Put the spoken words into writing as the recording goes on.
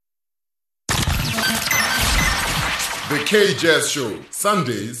The K-Jazz Show,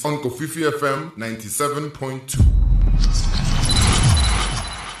 Sundays on Kofifi FM 97.2.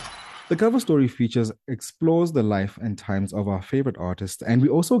 The cover story features explores the life and times of our favorite artists, and we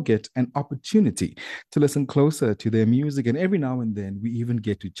also get an opportunity to listen closer to their music, and every now and then we even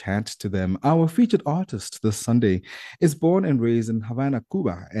get to chat to them. Our featured artist this Sunday is born and raised in Havana,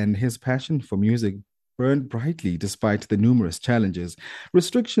 Cuba, and his passion for music burned brightly despite the numerous challenges,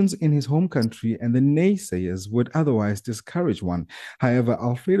 restrictions in his home country, and the naysayers would otherwise discourage one. However,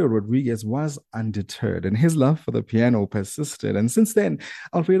 Alfredo Rodríguez was undeterred, and his love for the piano persisted. And since then,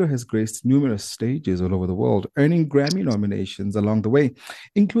 Alfredo has graced numerous stages all over the world, earning Grammy nominations along the way,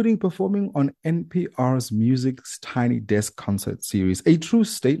 including performing on NPR's Music's Tiny Desk concert series, a true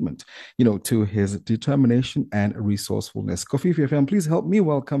statement, to his determination and resourcefulness. Kofifi FM, please help me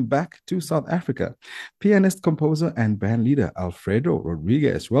welcome back to South Africa pianist, composer, and band leader Alfredo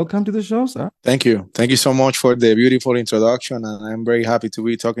Rodríguez. Welcome to the show, sir. Thank you. Thank you so much for the beautiful introduction. And I'm very happy to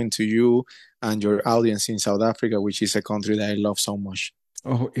be talking to you and your audience in South Africa, which is a country that I love so much.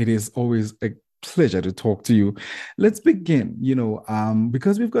 Oh, it is always a pleasure to talk to you. Let's begin,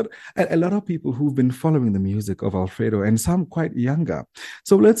 because we've got a lot of people who've been following the music of Alfredo and some quite younger.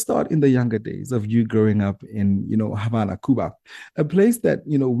 So let's start in the younger days of you growing up in, Havana, Cuba, a place that,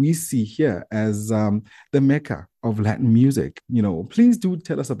 we see here as the Mecca of Latin music. Please do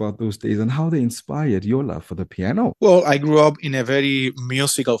tell us about those days and how they inspired your love for the piano. Well, I grew up in a very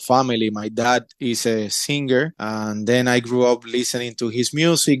musical family. My dad is a singer, and then I grew up listening to his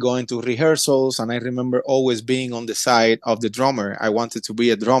music, going to rehearsals, and I remember always being on the side of the drummer. I wanted to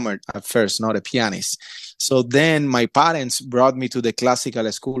be a drummer at first, not a pianist. So then my parents brought me to the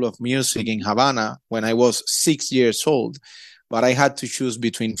Classical School of Music in Havana when I was 6 years old. But I had to choose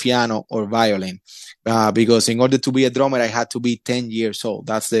between piano or violin because in order to be a drummer, I had to be 10 years old.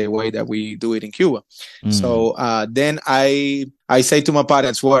 That's the way that we do it in Cuba. So then I say to my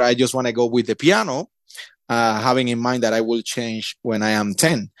parents, well, I just want to go with the piano, having in mind that I will change when I am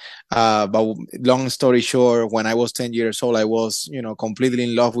 10. But long story short, when I was 10 years old, I was, completely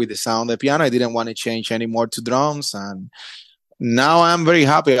in love with the sound of the piano. I didn't want to change anymore to drums. And now I'm very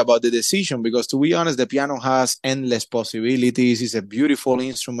happy about the decision because, to be honest, the piano has endless possibilities. It's a beautiful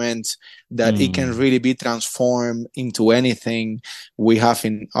instrument that it can really be transformed into anything we have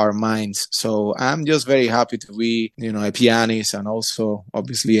in our minds. So I'm just very happy to be, a pianist and also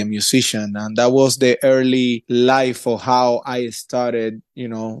obviously a musician. And that was the early life of how I started,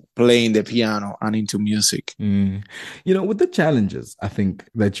 playing the piano and into music. With the challenges, I think,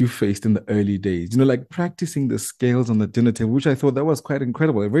 that you faced in the early days, like practicing the scales on the dinner table, which I thought that was quite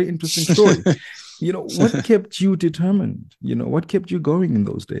incredible, a very interesting story. What kept you determined? What kept you going in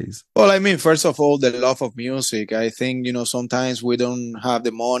those days? Well, first of all, the love of music. I think, sometimes we don't have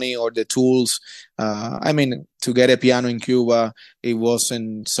the money or the tools. To get a piano in Cuba, it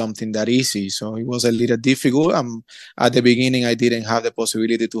wasn't something that easy. So it was a little difficult. At the beginning, I didn't have the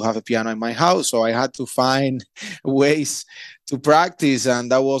possibility to have a piano in my house. So I had to find ways to practice.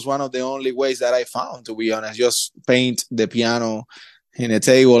 And that was one of the only ways that I found, to be honest, just paint the piano in a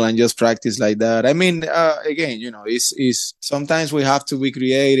table and just practice like that. Again, it's sometimes we have to be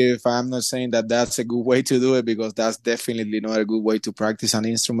creative. I'm not saying that that's a good way to do it because that's definitely not a good way to practice an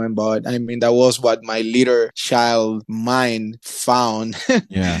instrument. But that was what my little child mind found,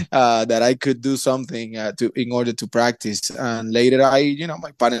 that I could do something in order to practice. And later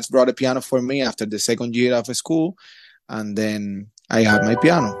my parents brought a piano for me after the second year of school. And then I had my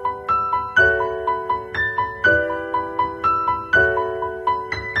piano.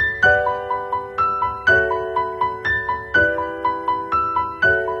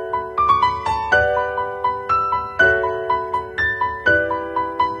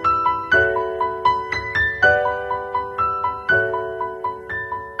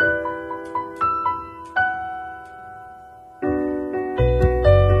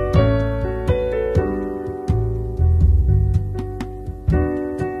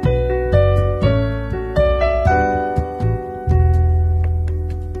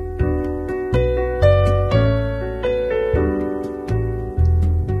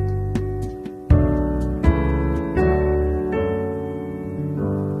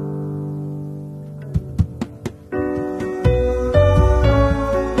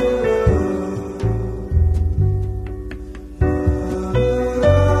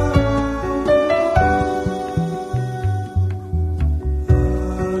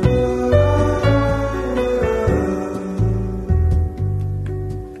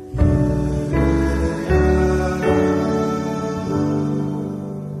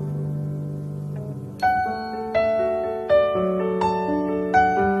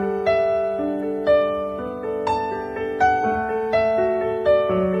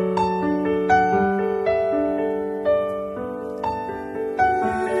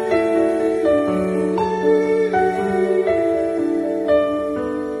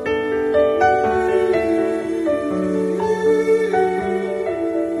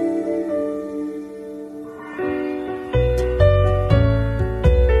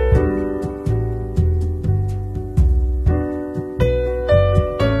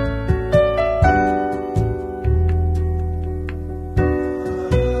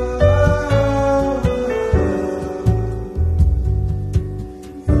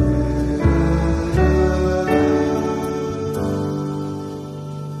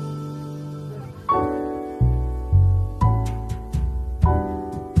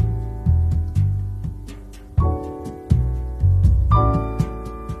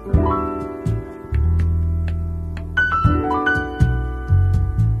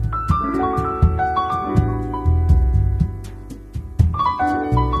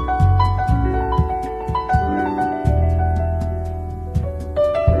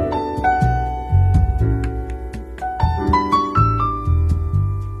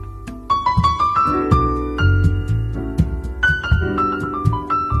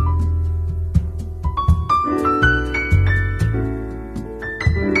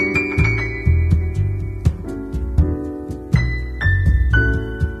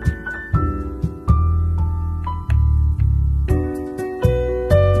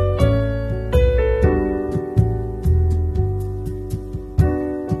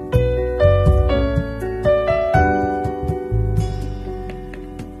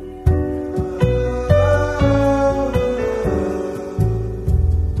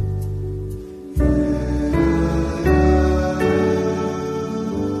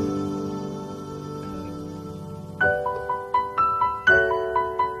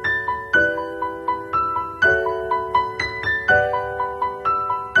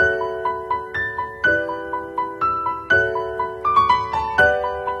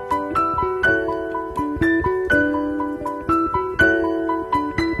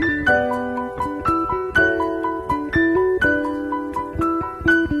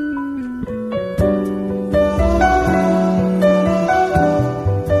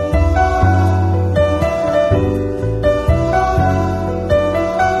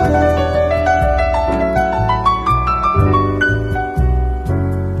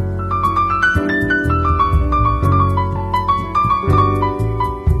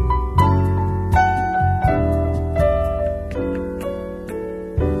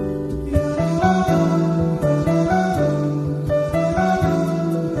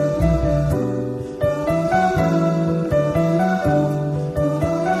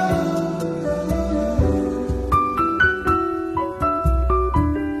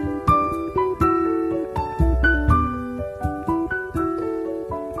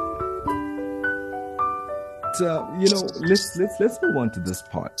 let's move on to this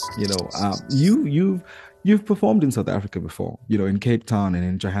part. You've performed in South Africa before, in Cape Town and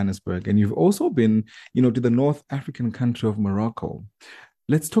in Johannesburg, and you've also been, to the North African country of Morocco.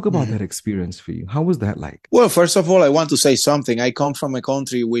 Let's talk about that experience for you. How was that like? Well, first of all, I want to say something. I come from a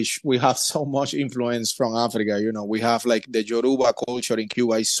country which we have so much influence from Africa. We have like the Yoruba culture in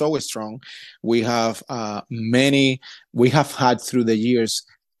Cuba is so strong. We have we have had through the years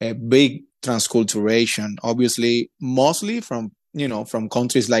a big transculturation, obviously, mostly from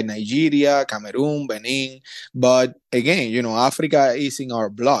countries like Nigeria, Cameroon, Benin. But again, Africa is in our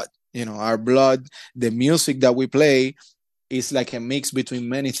blood. Our blood, the music that we play is like a mix between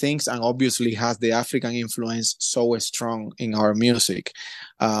many things, and obviously has the African influence so strong in our music.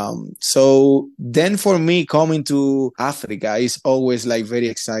 So then for me, coming to Africa is always like very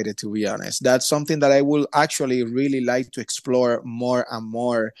excited, to be honest. That's something that I will actually really like to explore more and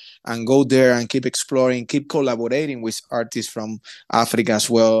more, and go there and keep exploring, keep collaborating with artists from Africa as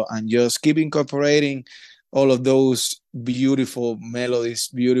well, and just keep incorporating all of those beautiful melodies,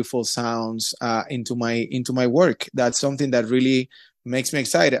 beautiful sounds into my work. That's something that really makes me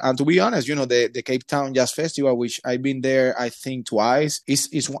excited. And to be honest, the Cape Town Jazz Festival, which I've been there, I think twice,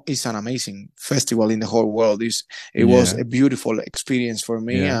 is an amazing festival in the whole world. It was a beautiful experience for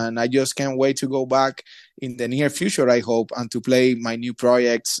me, and I just can't wait to go back in the near future, I hope, and to play my new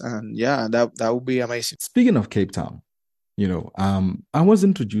projects. And that would be amazing. Speaking of Cape Town, I was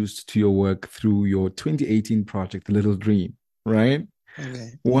introduced to your work through your 2018 project, The Little Dream, right?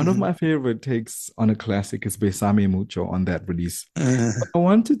 Okay. One of my favorite takes on a classic is Besame Mucho on that release. I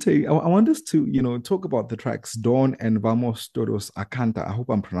want us to, talk about the tracks Dawn and Vamos Todos a Canta. I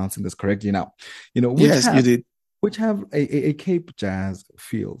hope I'm pronouncing this correctly now. Yes, you did. Which have a Cape jazz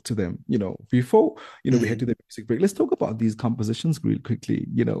feel to them. Before we head to the music break, let's talk about these compositions real quickly.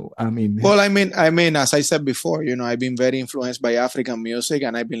 Well, I mean, as I said before, I've been very influenced by African music,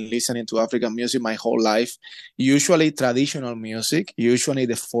 and I've been listening to African music my whole life. Usually traditional music, usually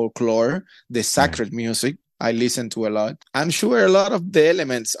the folklore, the sacred music. I listen to a lot. I'm sure a lot of the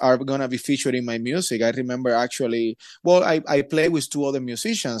elements are going to be featured in my music. I remember actually, I play with two other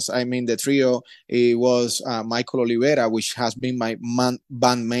musicians. I mean, the trio, it was Michael Oliveira, which has been my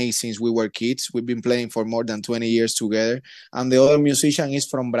bandmate since we were kids. We've been playing for more than 20 years together. And the other musician is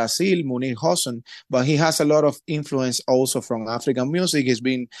from Brazil, Munir Hosson, but he has a lot of influence also from African music. He's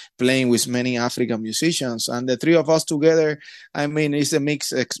been playing with many African musicians. And the three of us together, I mean, it's a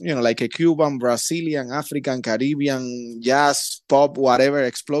mix, like a Cuban, Brazilian, African, Caribbean, jazz, pop, whatever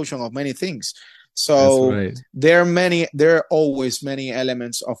explosion of many things. So right. There are always many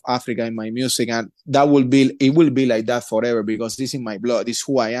elements of Africa in my music, and it will be like that forever, because this is my blood, this is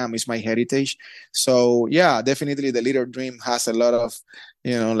who I am, it's my heritage. So definitely the Little Dream has a lot of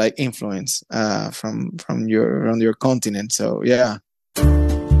influence from your continent. So yeah.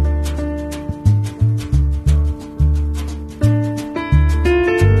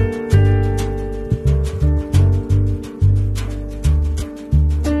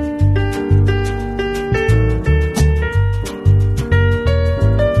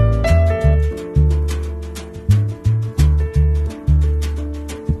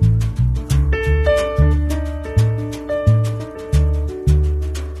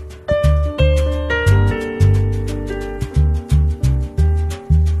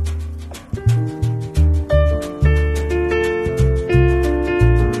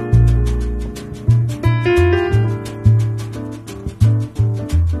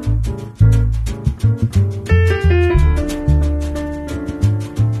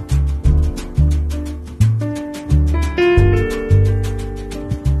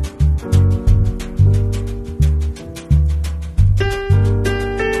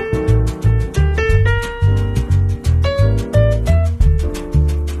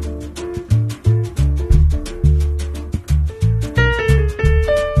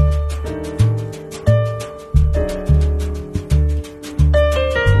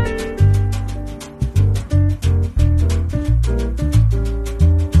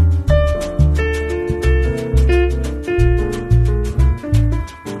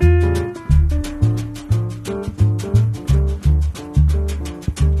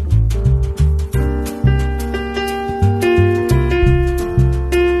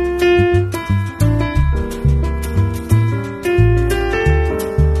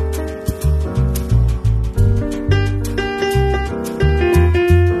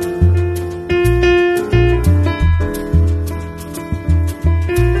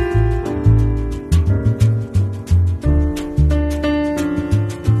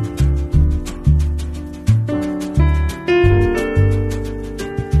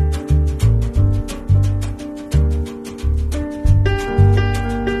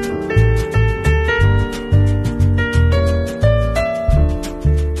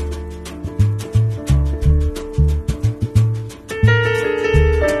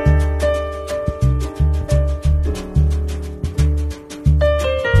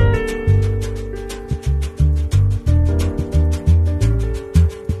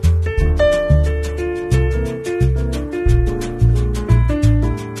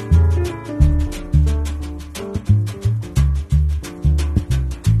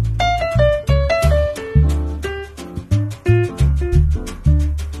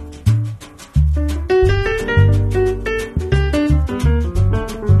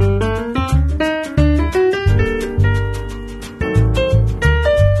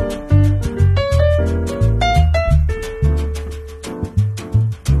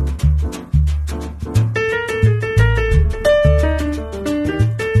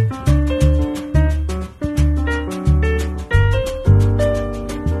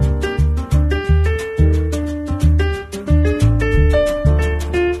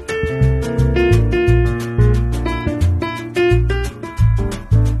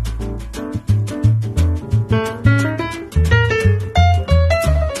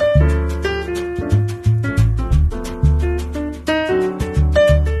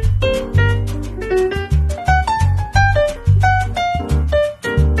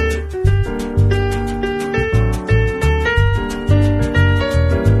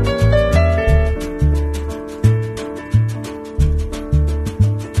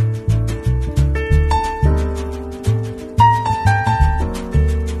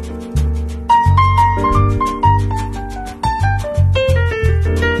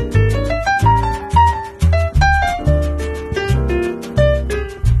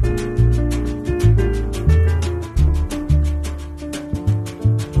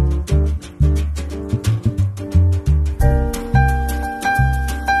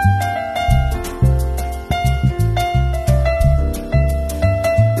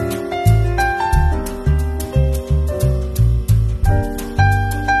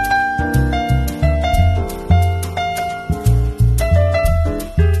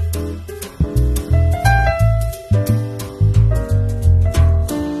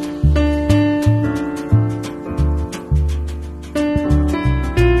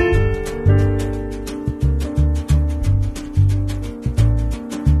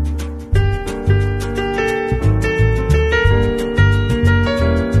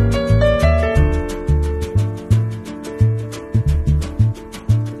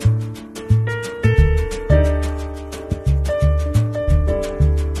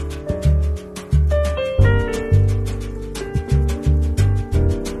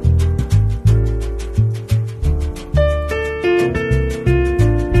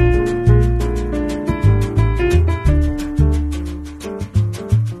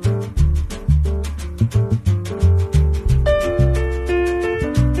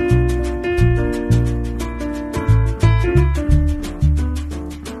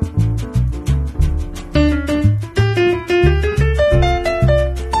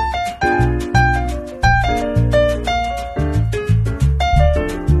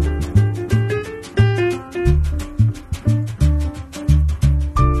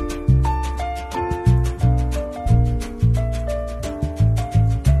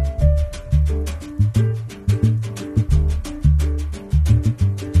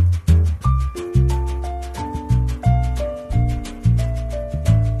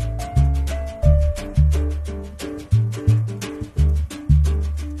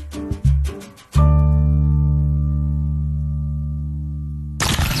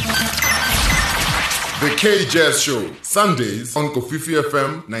 The K Jazz Show, Sundays on Kofifi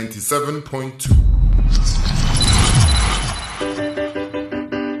FM 97.2.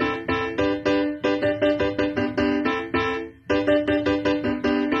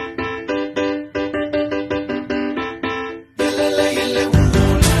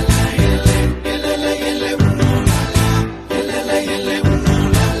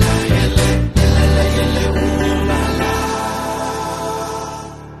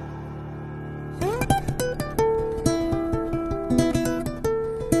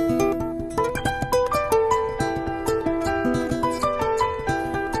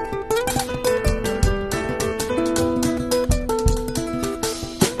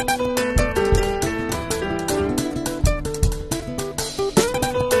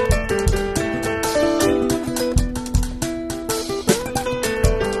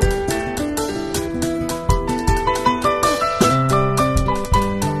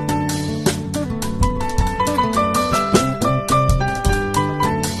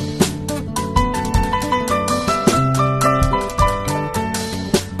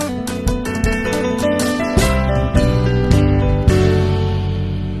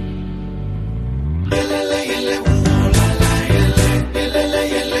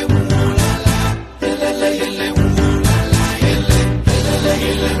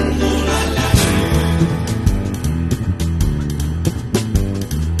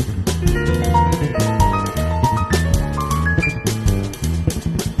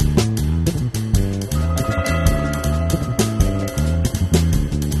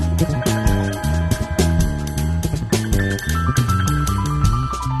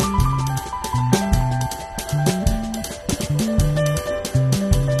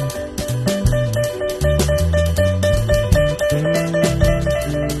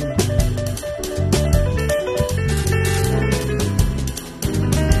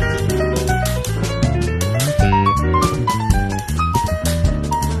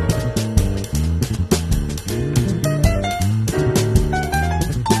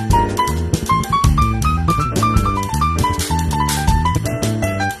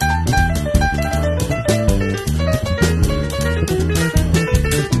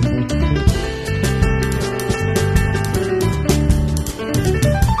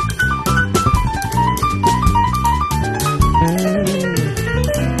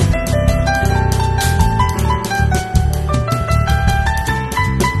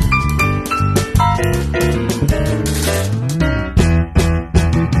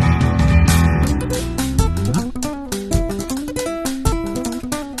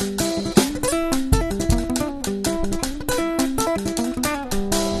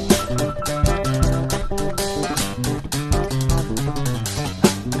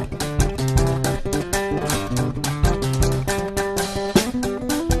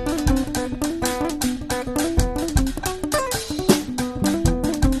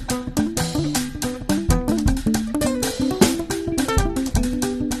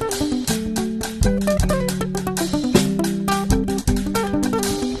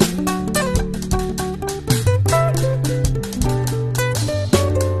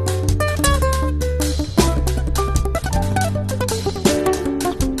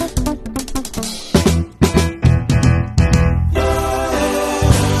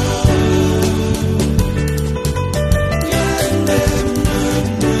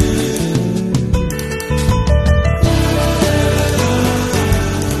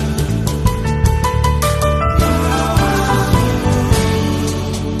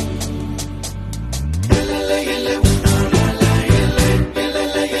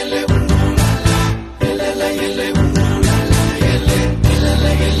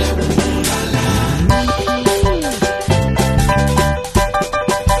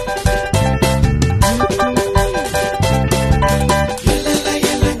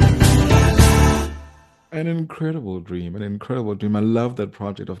 An incredible dream. I love that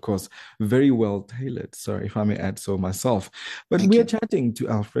project, of course, very well tailored. Sorry if I may add so myself. But we are chatting to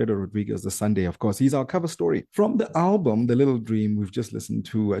Alfredo Rodríguez this Sunday, of course. He's our cover story. From the album, The Little Dream, we've just listened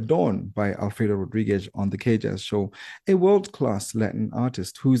to Dawn by Alfredo Rodríguez on the K-Jazz Show, a world-class Latin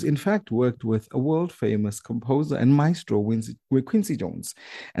artist who's in fact worked with a world-famous composer and maestro, Quincy Jones.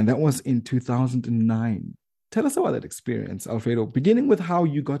 And that was in 2009. Tell us about that experience, Alfredo, beginning with how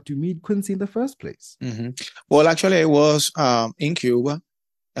you got to meet Quincy in the first place. Well, actually, I was in Cuba.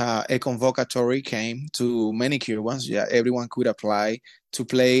 A convocatory came to many Cubans. Yeah, everyone could apply to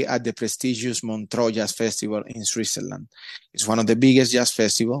play at the prestigious Montreux Jazz Festival in Switzerland. It's one of the biggest jazz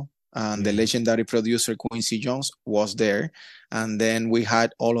festivals and the legendary producer Quincy Jones was there. And then we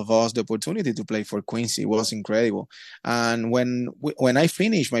had all of us the opportunity to play for Quincy. It was incredible. And when I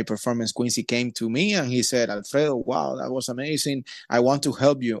finished my performance, Quincy came to me and he said, Alfredo, wow, that was amazing. I want to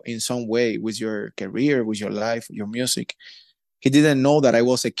help you in some way with your career, with your life, your music. He didn't know that I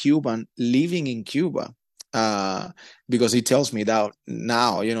was a Cuban living in Cuba. Because he tells me that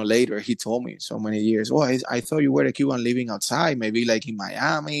now, later he told me so many years, oh, I thought you were a Cuban living outside, maybe like in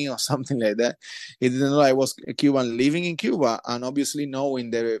Miami or something like that. He didn't know I was a Cuban living in Cuba, and obviously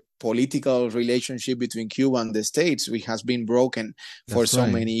knowing the political relationship between Cuba and the States, which has been broken for so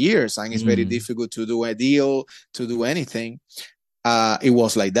many years, and it's very difficult to do a deal, to do anything. It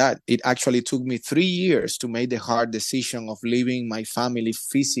was like that. It actually took me 3 years to make the hard decision of leaving my family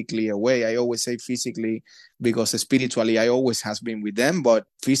physically away. I always say physically because spiritually I always has been with them, but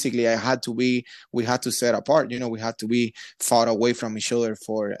physically we had to set apart. We had to be far away from each other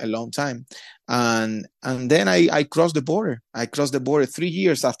for a long time. And then I crossed the border. I crossed the border 3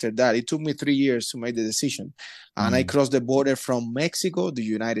 years after that. It took me 3 years to make the decision. And I crossed the border from Mexico to the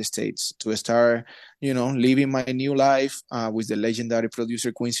United States to start, living my new life with the legendary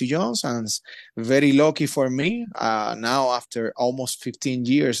producer Quincy Jones. And very lucky for me, now after almost 15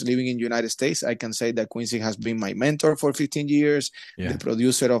 years living in the United States, I can say that Quincy has been my mentor for 15 years, the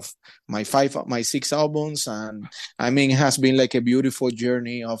producer of my 6 albums. And I mean, it has been like a beautiful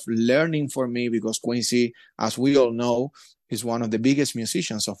journey of learning for me, because Quincy, as we all know, is one of the biggest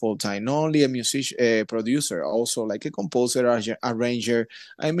musicians of all time. Not only a producer, also like a composer, arranger.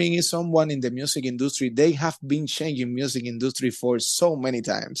 I mean, it's someone in the music industry. They have been changing music industry for so many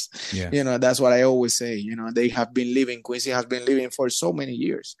times. That's what I always say. They have been living. Quincy has been living for so many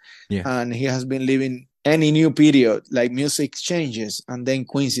years, and he has been living any new period. Like music changes, and then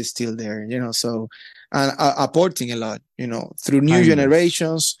Quincy is still there. So. And apporting a lot, through new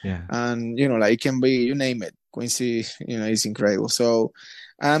generations, and like it can be, you name it. Quincy, is incredible. So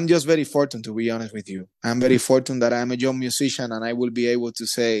I'm just very fortunate, to be honest with you. I'm very fortunate that I'm a young musician, and I will be able to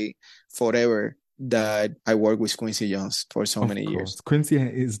say forever that I work with Quincy Jones for so many years. Quincy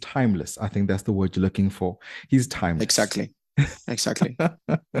is timeless. I think that's the word you're looking for. He's timeless. Exactly.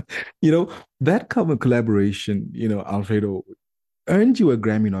 That collaboration, Alfredo, earned you a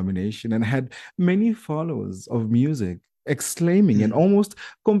Grammy nomination and had many followers of music exclaiming and almost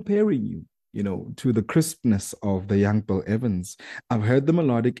comparing you, to the crispness of the young Bill Evans. I've heard the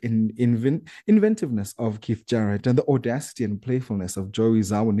melodic inventiveness of Keith Jarrett and the audacity and playfulness of Joey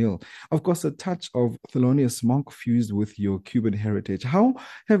Zawinul. Of course, a touch of Thelonious Monk fused with your Cuban heritage. How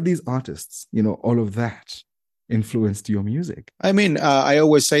have these artists, all of that influenced your music? I mean, I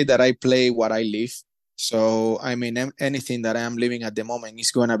always say that I play what I live. So, I mean, anything that I am living at the moment is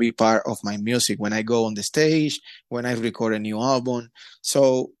going to be part of my music when I go on the stage, when I record a new album.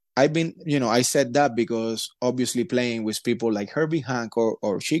 So I've been, I said that because obviously playing with people like Herbie Hancock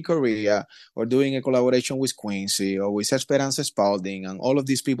or Chick Corea, or doing a collaboration with Quincy or with Esperanza Spalding, and all of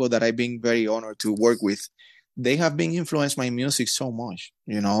these people that I've been very honored to work with, they have been influenced my music so much.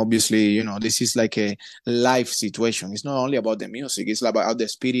 Obviously, this is like a life situation. It's not only about the music. It's about the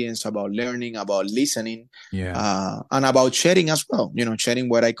experience, about learning, about listening, and about sharing as well. Sharing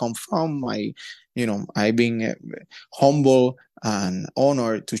where I come from. I've been humble and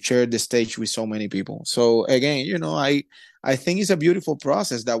honored to share the stage with so many people. So again, I think it's a beautiful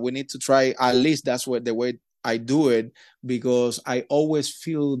process that we need to try. At least that's what the way I do it, because I always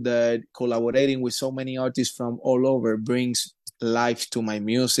feel that collaborating with so many artists from all over brings life to my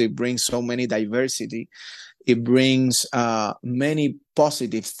music, brings so many diversity. It brings many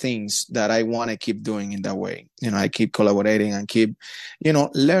positive things that I want to keep doing in that way. I keep collaborating and keep,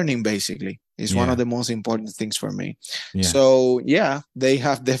 learning basically. It's one of the most important things for me. So, they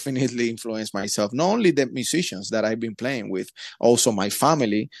have definitely influenced myself. Not only the musicians that I've been playing with, also my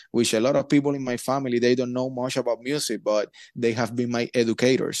family, which a lot of people in my family, they don't know much about music, but they have been my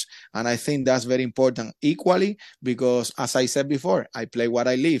educators. And I think that's very important equally, because as I said before, I play what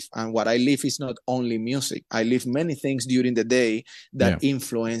I live. And what I live is not only music. I live many things during the day that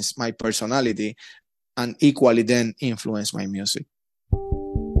influence my personality, and equally then influence my music.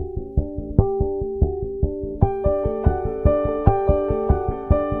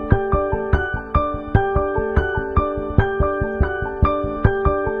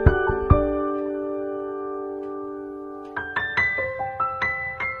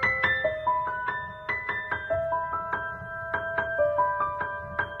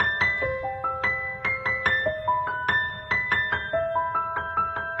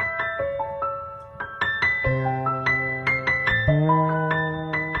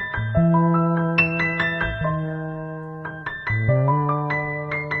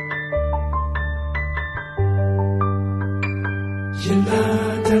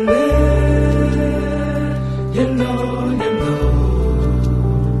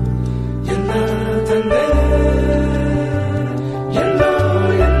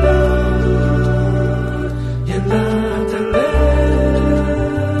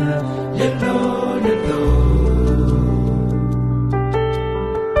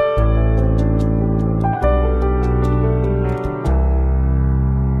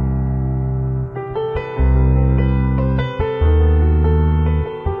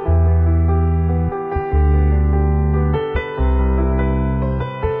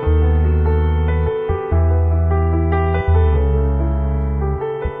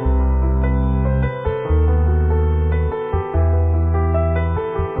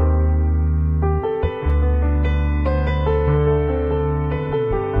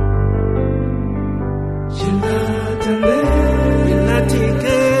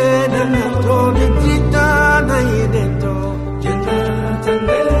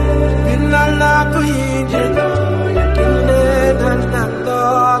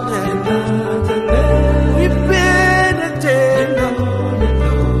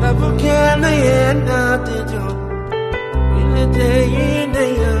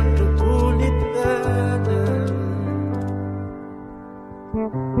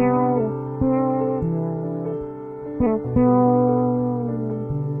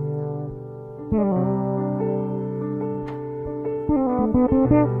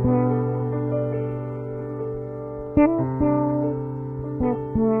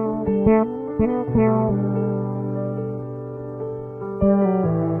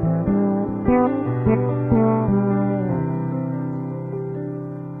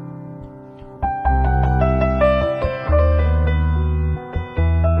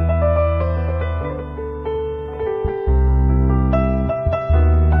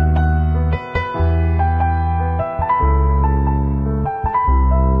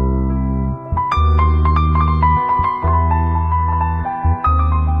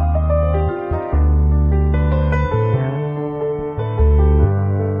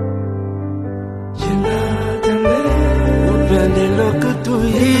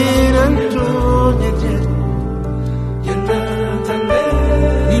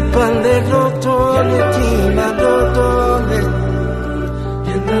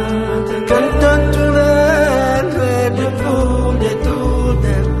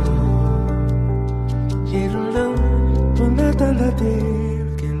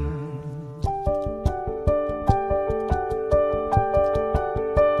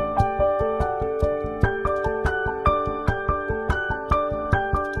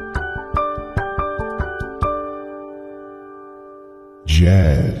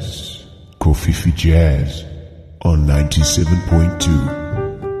 Jazz, Kofifi Jazz on 97.2.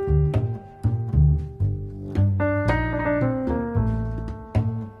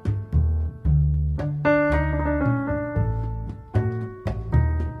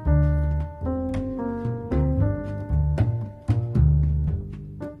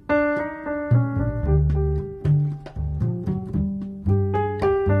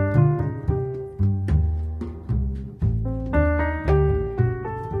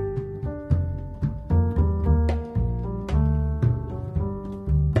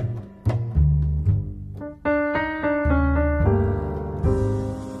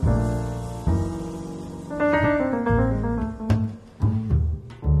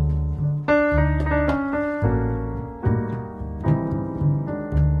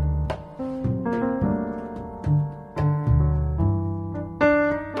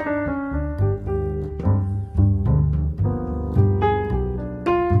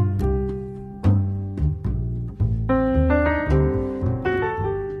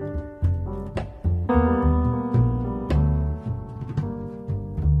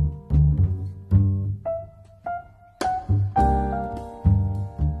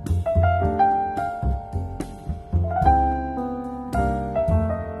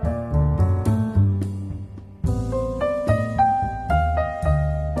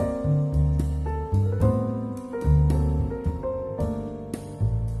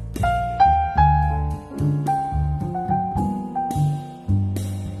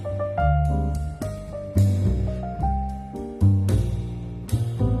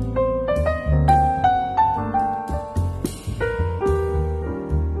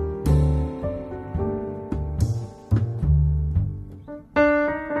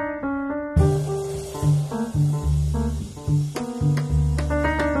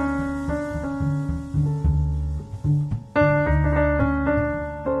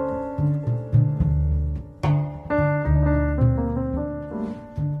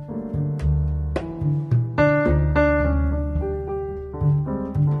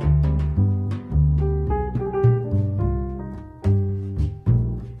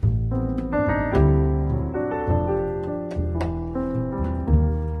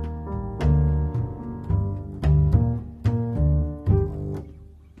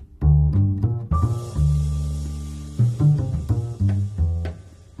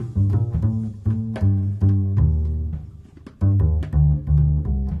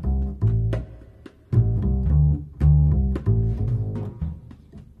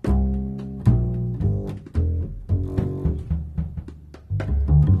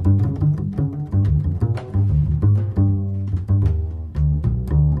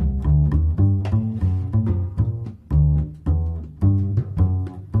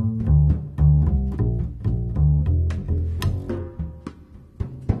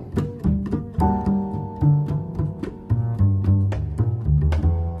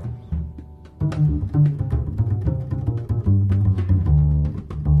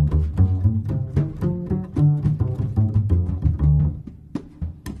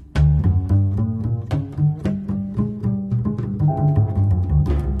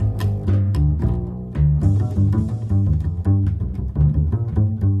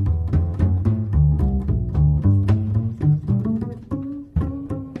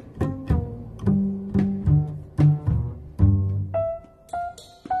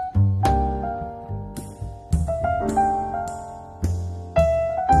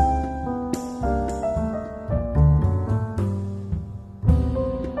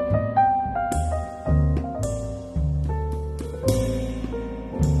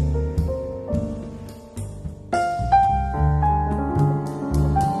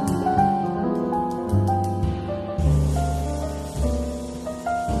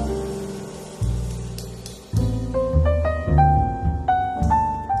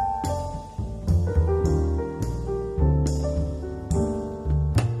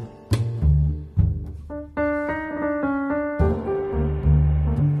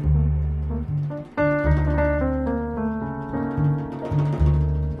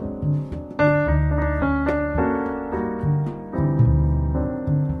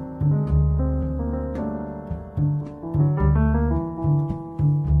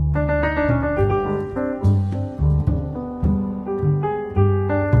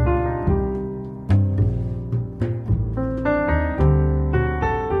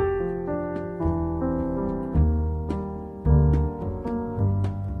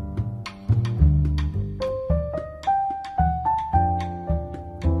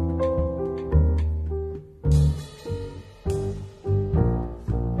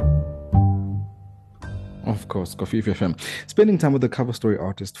 course, Coffee FM. Spending time with the cover story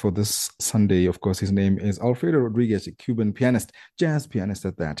artist for this Sunday. Of course, his name is Alfredo Rodríguez, a Cuban pianist, jazz pianist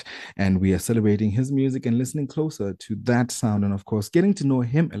at that. And we are celebrating his music and listening closer to that sound. And of course, getting to know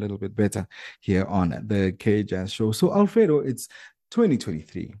him a little bit better here on the K Jazz Show. So, Alfredo, it's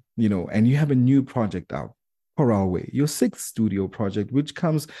 2023, and you have a new project out. Coral Way, your sixth studio project, which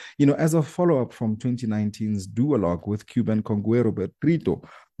comes, as a follow-up from 2019's duologue with Cuban conguero Bertrito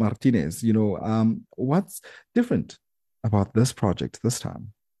Martinez. What's different about this project this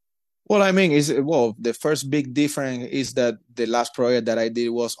time? Well, I mean, the first big difference is that the last project that I did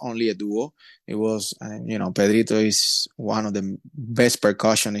was only a duo. It was, Pedrito is one of the best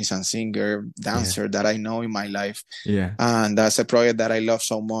percussionists and singer, dancer that I know in my life. Yeah. And that's a project that I love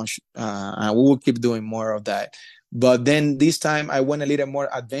so much. And we will keep doing more of that. But then this time I went a little more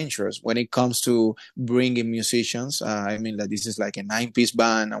adventurous when it comes to bringing musicians. This is like a 9-piece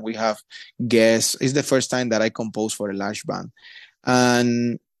band and we have guests. It's the first time that I compose for a large band.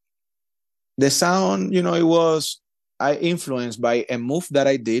 And the sound, I influenced by a move that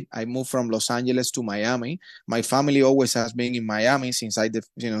I did. I moved from Los Angeles to Miami. My family always has been in Miami since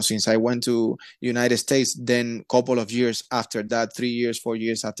I went to United States. Then a couple of years after that, 3 years, 4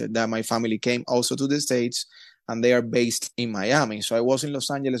 years after that, my family came also to the States and they are based in Miami. So I was in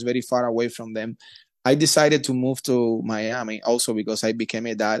Los Angeles, very far away from them. I decided to move to Miami also because I became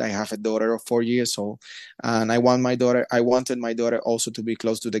a dad. I have a daughter of 4 years old, and I wanted my daughter also to be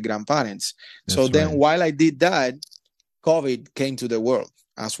close to the grandparents. So then while I did that, COVID came to the world.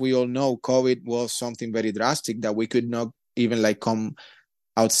 As we all know, COVID was something very drastic that we could not even come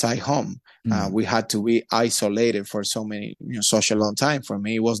outside home. We had to be isolated for such a long time. For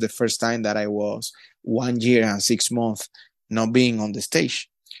me, it was the first time that I was 1 year and 6 months not being on the stage.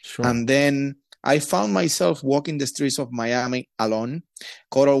 Sure. And then I found myself walking the streets of Miami alone.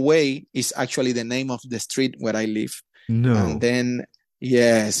 Coral Way is actually the name of the street where I live. No. And then,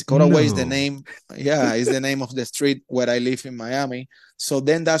 yes, Coral Way is the name. Yeah, is the name of the street where I live in Miami. So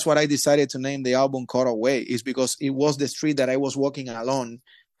then that's what I decided to name the album Coral Way, is because it was the street that I was walking alone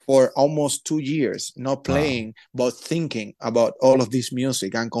for almost 2 years, not playing, but thinking about all of this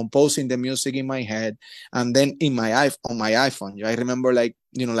music and composing the music in my head. And then on my iPhone, I remember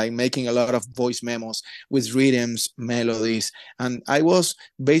making a lot of voice memos with rhythms, melodies. And I was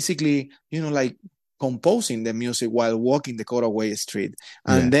basically, composing the music while walking the Coral Way street.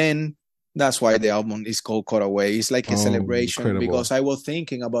 And then that's why the album is called Coral Way. It's like a celebration, incredible. Because I was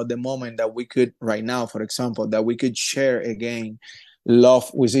thinking about the moment that we could, right now, for example, that we could share again love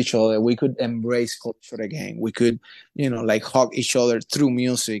with each other. We could embrace culture again. We could, hug each other through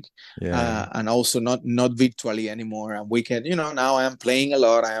music, and also not virtually anymore. And we can, now I am playing a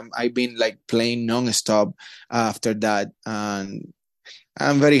lot. I've been playing nonstop after that. And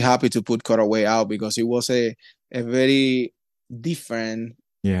I'm very happy to put Coral Way out because it was a very different,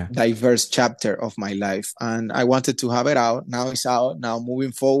 diverse chapter of my life, and I wanted to have it out. Now it's out. Now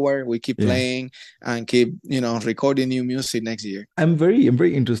moving forward, we keep playing and keep recording new music next year. I'm very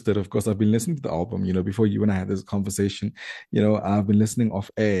interested. Of course, I've been listening to the album before you and I had this conversation. I've been listening off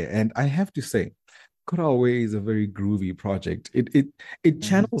air, and I have to say, Coral Way is a very groovy project. It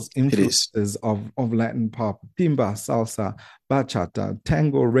channels influences of Latin pop, timba, salsa, bachata,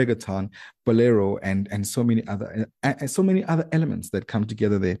 tango, reggaeton, bolero, and so many other elements that come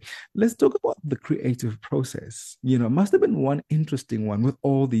together there. Let's talk about the creative process. Must have been one interesting one with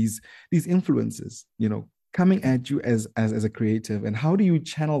all these influences. Coming at you as a creative, and how do you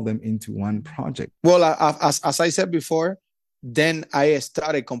channel them into one project? Well, as I said before, then I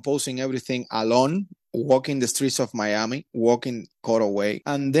started composing everything alone, walking the streets of Miami, walking Coral Way.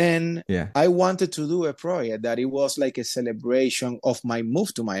 And then I wanted to do a project that it was like a celebration of my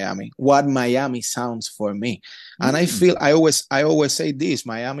move to Miami, what Miami sounds for me. And I feel, I always say this,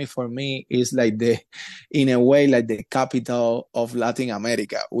 Miami for me is in a way, the capital of Latin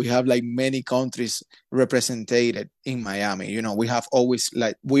America. We have many countries represented in Miami. We have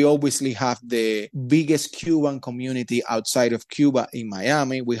we obviously have the biggest Cuban community outside of Cuba in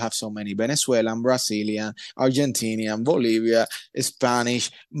Miami. We have so many Venezuelan, Brazilian, Argentinian, Bolivia,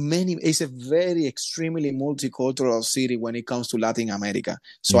 Spanish, it's a very extremely multicultural city when it comes to Latin America.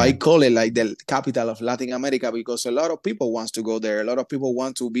 So I call it the capital of Latin America because a lot of people want to go there. A lot of people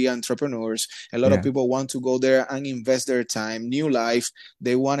want to be entrepreneurs. A lot of people want to go there and invest their time, new life.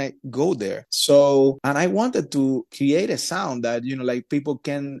 They want to go there. So, and I wanted to create a sound that, people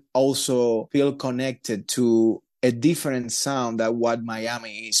can also feel connected to a different sound than what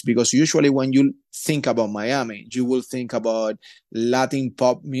Miami is. Because usually when you think about Miami, you will think about Latin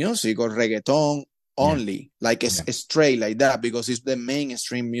pop music or reggaeton only, like it's straight like that, because it's the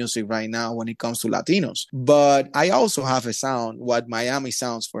mainstream music right now when it comes to Latinos. But I also have a sound what Miami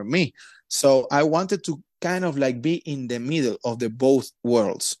sounds for me. So I wanted to kind of like be in the middle of the both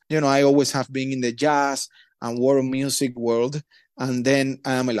worlds. I always have been in the jazz and world music world. And then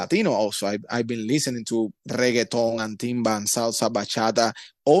I am a Latino also. I've been listening to reggaeton and timba and salsa, bachata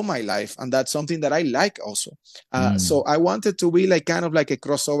all my life. And that's something that I like also. So I wanted to be like kind of like a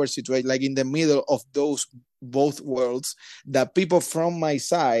crossover situation, like in the middle of those both worlds, that people from my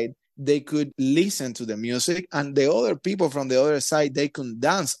side, they could listen to the music, and the other people from the other side, they can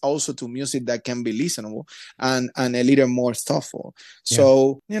dance also to music that can be listenable and a little more thoughtful.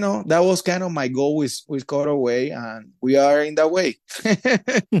 So, that was kind of my goal with Cutaway, and we are in that way.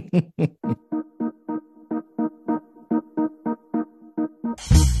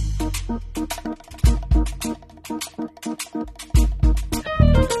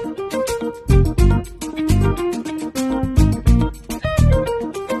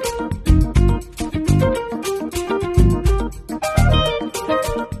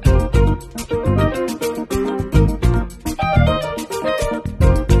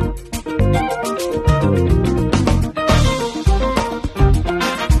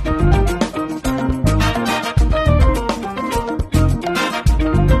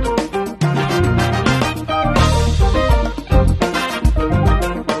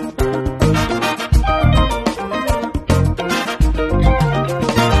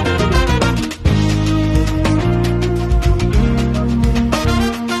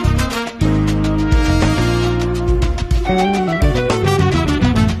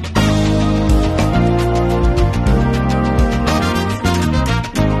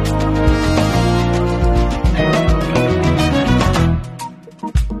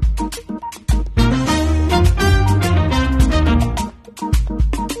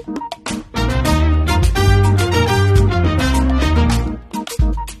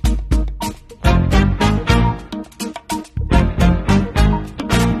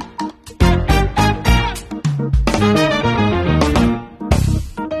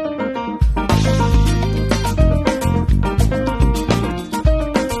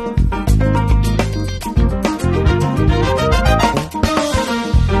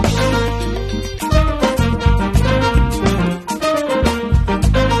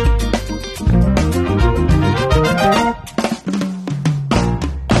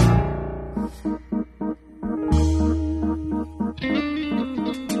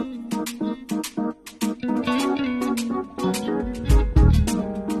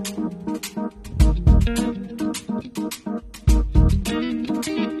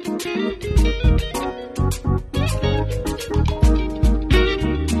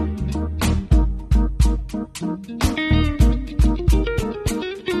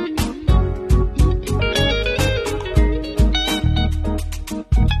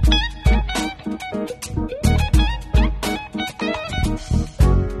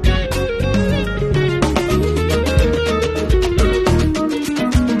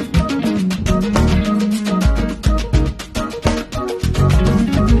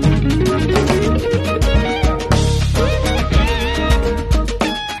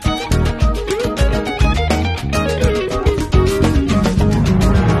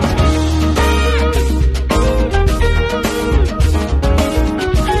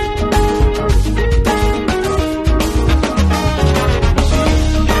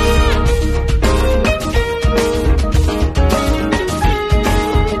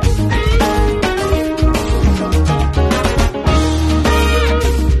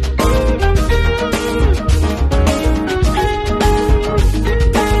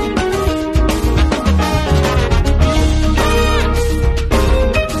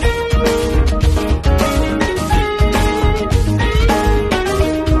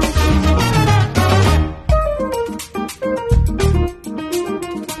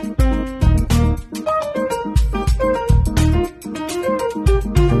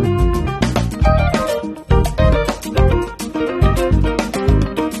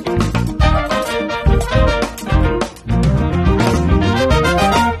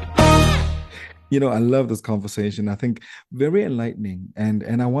 I love this conversation. I think very enlightening.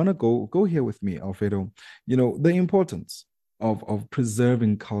 And I want to go here with me, Alfredo. The importance of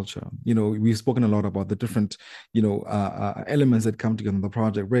preserving culture. We've spoken a lot about the different, elements that come together in the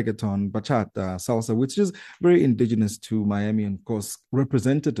project: reggaeton, bachata, salsa, which is very indigenous to Miami, and of course,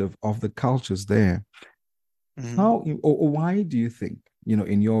 representative of the cultures there. Mm-hmm. How or why do you think,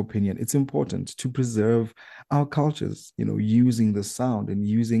 in your opinion, it's important to preserve our cultures, using the sound and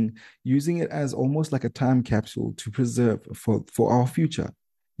using it as almost like a time capsule to preserve for our future,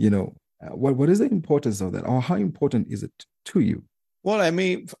 What is the importance of that, or how important is it to you? Well,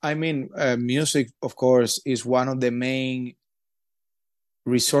 music, of course, is one of the main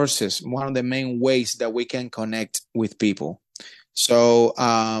resources, one of the main ways that we can connect with people. So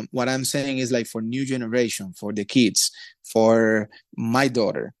what I'm saying is, like, for new generation, for the kids, for my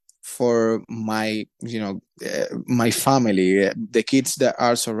daughter, for my, my family, the kids that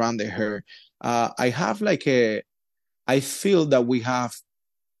are surrounding her, I feel that we have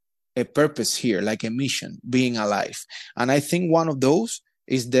a purpose here, like a mission, being alive. And I think one of those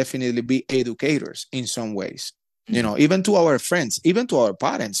is definitely be educators in some ways. Even to our friends, even to our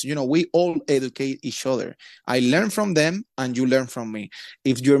parents, we all educate each other. I learn from them and you learn from me.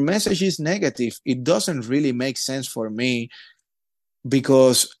 If your message is negative, it doesn't really make sense for me,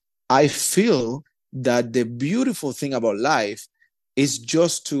 because I feel that the beautiful thing about life is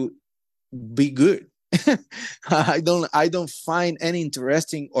just to be good. I don't find any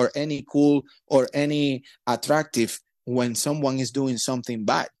interesting or any cool or any attractive when someone is doing something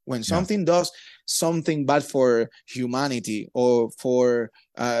bad. When something does something bad for humanity or for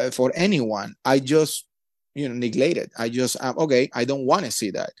anyone, I just neglect it. I just okay, I don't want to see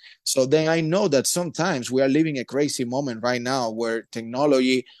that. So then I know that sometimes we are living a crazy moment right now where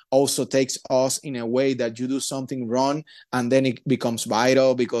technology also takes us in a way that you do something wrong and then it becomes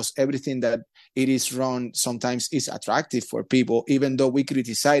viral, because everything that it is wrong sometimes is attractive for people. Even though we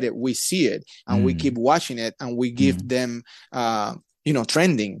criticize it, we see it and we keep watching it and we give them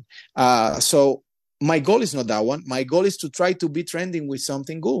trending. So my goal is not that one. My goal is to try to be trending with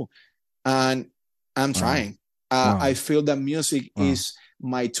something good, and I'm trying. I feel that music is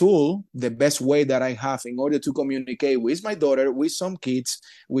my tool, the best way that I have in order to communicate with my daughter, with some kids,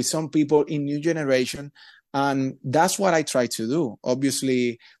 with some people in new generation. And that's what I try to do.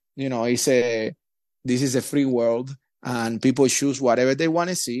 Obviously, this is a free world, and people choose whatever they want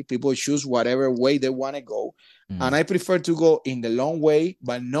to see. People choose whatever way they want to go. And I prefer to go in the long way,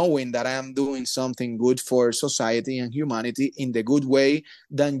 but knowing that I am doing something good for society and humanity in the good way,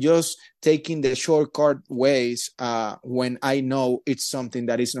 than just taking the shortcut ways when I know it's something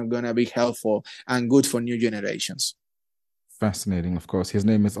that is not going to be helpful and good for new generations. Fascinating, of course. His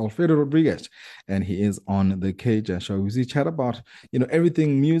name is Alfredo Rodríguez, and he is on the KJ show. We chat about,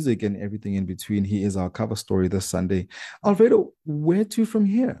 everything music and everything in between. He is our cover story this Sunday. Alfredo, where to from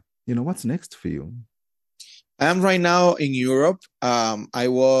here? What's next for you? I'm right now in Europe. To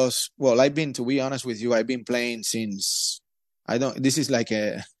be honest with you, I've been playing since, this is like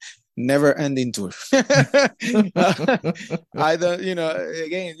a never ending tour. I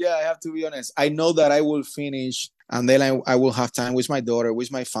have to be honest. I know that I will finish and then I will have time with my daughter,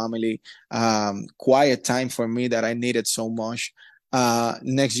 with my family, quiet time for me that I needed so much.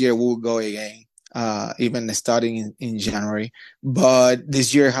 Next year we'll go again. Even starting in January. But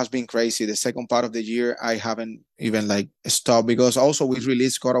this year has been crazy. The second part of the year, I haven't even stopped, because also we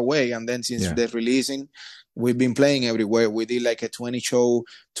released Got Away. And then since the releasing, we've been playing everywhere. We did a 20-show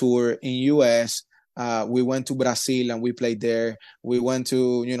tour in US. We went to Brazil and we played there. We went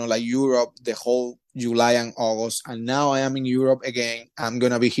to, Europe the whole July and August. And now I am in Europe again. I'm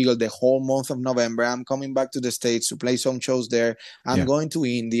going to be here the whole month of November. I'm coming back to the States to play some shows there. I'm going to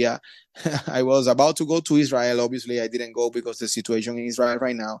India. I was about to go to Israel. Obviously, I didn't go because the situation in Israel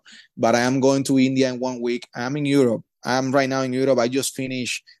right now. But I am going to India in 1 week. I'm in Europe. I'm right now in Europe. I just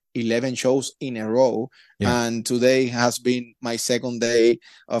finished 11 shows in a row. And today has been my second day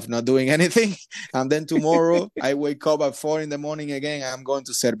of not doing anything. And then tomorrow I wake up at 4 a.m. again. I'm going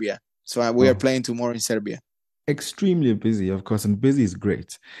to Serbia. So we are playing tomorrow in Serbia. Extremely busy, of course, and busy is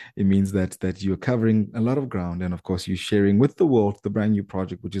great. It means that you're covering a lot of ground, and of course you're sharing with the world the brand new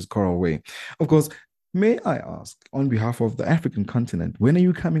project, which is Coral Way. Of course, may I ask, on behalf of the African continent, when are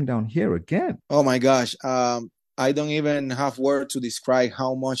you coming down here again? Oh my gosh, I don't even have words to describe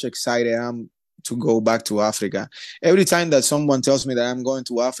how much excited I am to go back to Africa. Every time that someone tells me that I'm going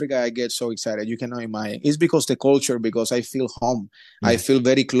to Africa, I get so excited. You cannot imagine. It's because the culture, because I feel home. I feel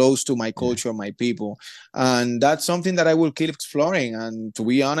very close to my culture, my people. And that's something that I will keep exploring. And to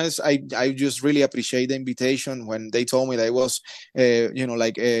be honest, I just really appreciate the invitation. When they told me that it was,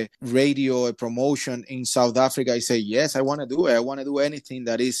 a radio, a promotion in South Africa, I say, yes, I want to do it. I want to do anything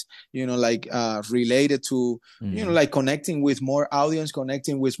that is, related to, connecting with more audience,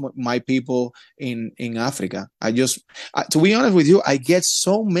 connecting with my people in Africa. To be honest with you, I get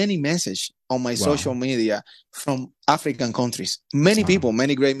so many messages on my social media from African countries. Many people,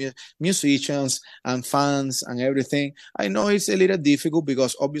 many great musicians and fans and everything. I know it's a little difficult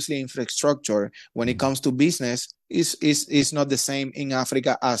because obviously infrastructure, when it comes to business, is not the same in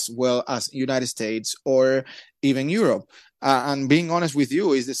Africa as well as United States or even Europe. And being honest with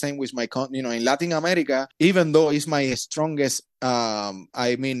you, is the same with my in Latin America. Even though it's my strongest, audience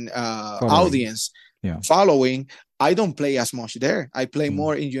following, I don't play as much there. I play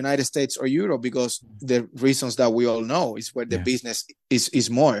more in United States or Europe because the reasons that we all know is where the business is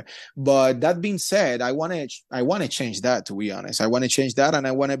more. But that being said, I want to change that, to be honest. I want to change that, and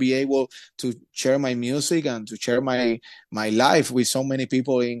I want to be able to share my music and to share my life with so many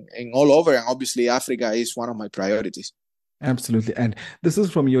people in all over. And obviously Africa is one of my priorities. Absolutely. And this is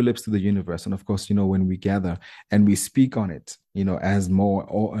from your lips to the universe. And of course, when we gather and we speak on it, as more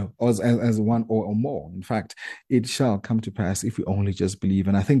or as one or more, in fact, it shall come to pass if we only just believe.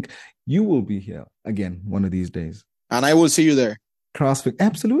 And I think you will be here again one of these days. And I will see you there. CrossFit.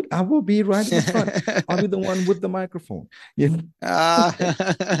 Absolutely. I will be right in the front. I'll be the one with the microphone.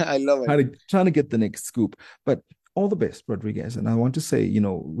 I love it. Trying to get the next scoop. But all the best, Rodriguez. And I want to say,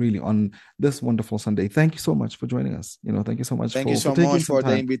 really on this wonderful Sunday, thank you so much for joining us. Thank you so much. Thank you so much for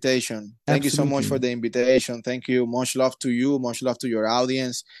the invitation. Thank you so much for the invitation. Thank you. Much love to you. Much love to your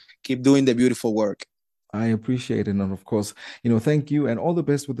audience. Keep doing the beautiful work. I appreciate it. And of course, thank you and all the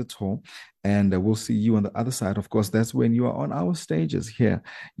best with the tour. And we'll see you on the other side. Of course, that's when you are on our stages here,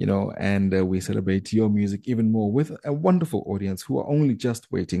 and we celebrate your music even more with a wonderful audience who are only just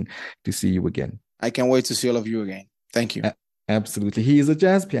waiting to see you again. I can't wait to see all of you again. Thank you. Absolutely. He is a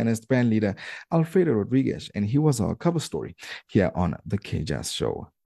jazz pianist, band leader, Alfredo Rodríguez, and he was our cover story here on the K-Jazz Show.